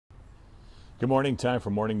Good morning. Time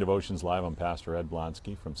for Morning Devotions Live. I'm Pastor Ed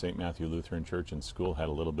Blonski from St. Matthew Lutheran Church and School. Had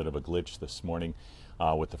a little bit of a glitch this morning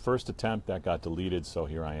with the first attempt. That got deleted, so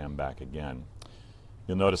here I am back again.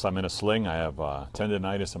 You'll notice I'm in a sling. I have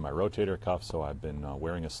tendonitis in my rotator cuff, so I've been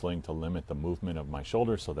wearing a sling to limit the movement of my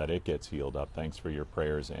shoulder so that it gets healed up. Thanks for your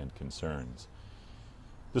prayers and concerns.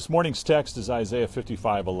 This morning's text is Isaiah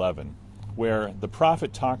 55:11, where the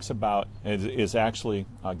prophet talks about, is actually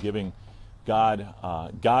giving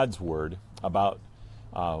God's word about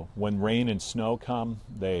when rain and snow come.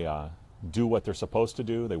 They do what they're supposed to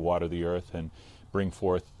do. They water the earth and bring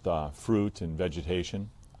forth fruit and vegetation.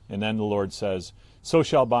 And then the Lord says, "So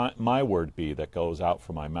shall my word be that goes out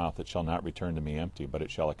from my mouth. It shall not return to me empty, but it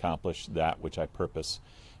shall accomplish that which I purpose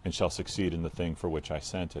and shall succeed in the thing for which I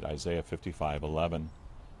sent it." Isaiah 55:11.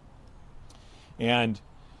 And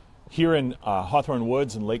here in Hawthorne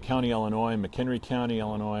Woods in Lake County, Illinois, McHenry County,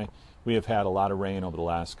 Illinois, we have had a lot of rain over the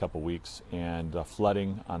last couple weeks and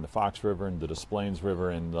flooding on the Fox River and the Des Plaines River,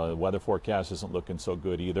 and the weather forecast isn't looking so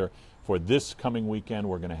good either. For this coming weekend,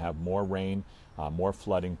 we're going to have more rain, more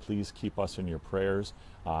flooding. Please keep us in your prayers.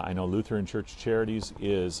 I know Lutheran Church Charities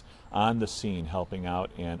is on the scene helping out,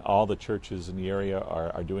 and all the churches in the area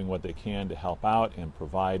are doing what they can to help out and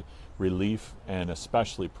provide relief, and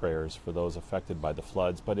especially prayers for those affected by the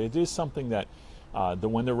floods. But it is something that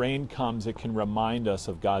when the rain comes, it can remind us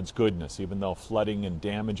of God's goodness. Even though flooding and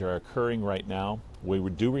damage are occurring right now, we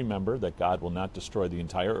do remember that God will not destroy the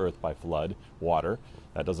entire earth by flood water.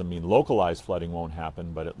 That doesn't mean localized flooding won't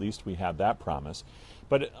happen, but at least we have that promise.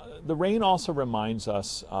 But the rain also reminds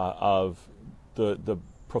us of the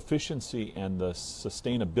proficiency and the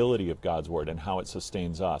sustainability of God's word and how it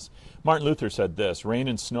sustains us. Martin Luther said this: "Rain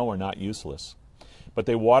and snow are not useless, but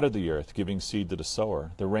they water the earth, giving seed to the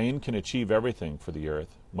sower. The rain can achieve everything for the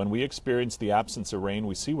earth. When we experience the absence of rain,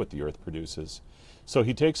 we see what the earth produces. So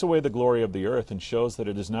he takes away the glory of the earth and shows that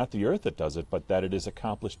it is not the earth that does it, but that it is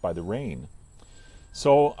accomplished by the rain.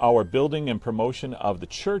 So our building and promotion of the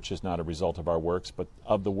church is not a result of our works, but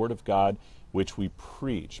of the word of God which we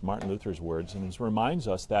preach." Martin Luther's words, and it reminds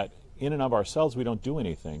us that in and of ourselves we don't do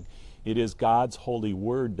anything. It is God's holy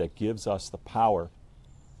word that gives us the power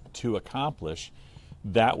to accomplish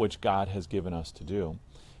that which God has given us to do.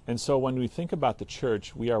 And so when we think about the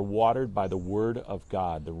church, we are watered by the word of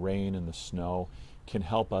God. The rain and the snow can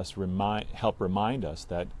help remind us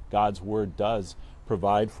that God's word does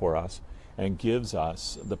provide for us and gives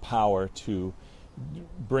us the power to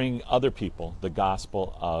bring other people the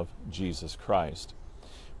gospel of Jesus Christ.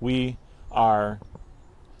 We are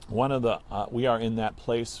in that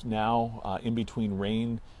place now in between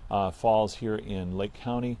rain falls here in Lake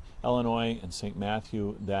County, Illinois, and St.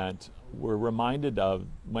 Matthew, that we're reminded of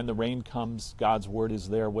when the rain comes, God's word is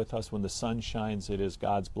there with us. When the sun shines, it is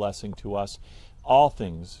God's blessing to us. All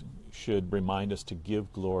things should remind us to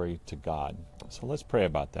give glory to God. So let's pray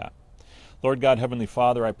about that. Lord God, Heavenly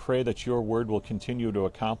Father, I pray that your word will continue to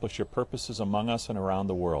accomplish your purposes among us and around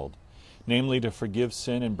the world, namely to forgive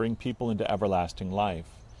sin and bring people into everlasting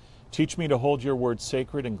life. Teach me to hold your word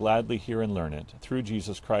sacred and gladly hear and learn it. Through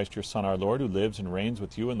Jesus Christ, your Son, our Lord, who lives and reigns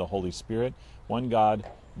with you in the Holy Spirit, one God,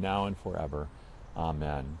 now and forever.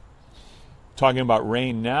 Amen. Talking about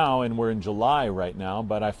rain now, and we're in July right now,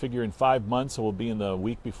 but I figure in 5 months, it will be in the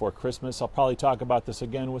week before Christmas, I'll probably talk about this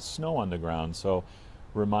again with snow on the ground. So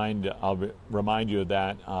I'll remind you of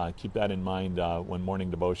that. Keep that in mind when Morning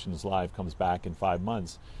Devotions Live comes back in 5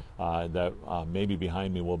 months. That maybe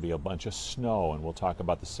behind me will be a bunch of snow, and we'll talk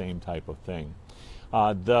about the same type of thing.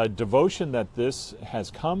 The devotion that this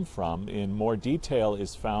has come from in more detail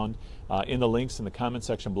is found in the links in the comment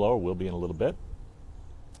section below, or will be in a little bit.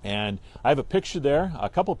 And I have a picture there, a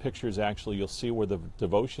couple pictures actually. You'll see where the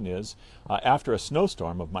devotion is after a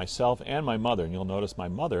snowstorm of myself and my mother. And you'll notice my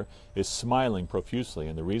mother is smiling profusely.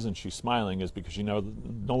 And the reason she's smiling is because she no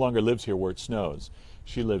longer lives here where it snows.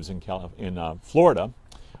 She lives in Florida,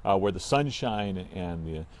 where the sunshine and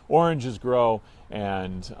the oranges grow.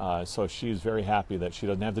 And so she's very happy that she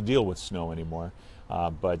doesn't have to deal with snow anymore.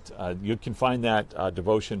 But you can find that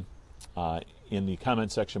devotion in the comment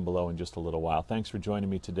section below in just a little while. Thanks for joining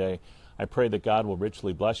me today. I pray that God will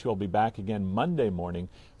richly bless you. I'll be back again Monday morning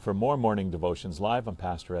for more Morning Devotions Live. I'm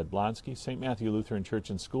Pastor Ed Blonski, St. Matthew Lutheran Church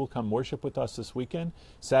and School. Come worship with us this weekend,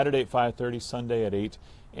 Saturday at 5:30, Sunday at 8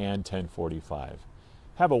 and 10:45.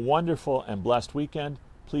 Have a wonderful and blessed weekend.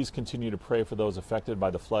 Please continue to pray for those affected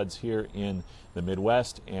by the floods here in the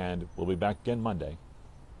Midwest, and we'll be back again Monday.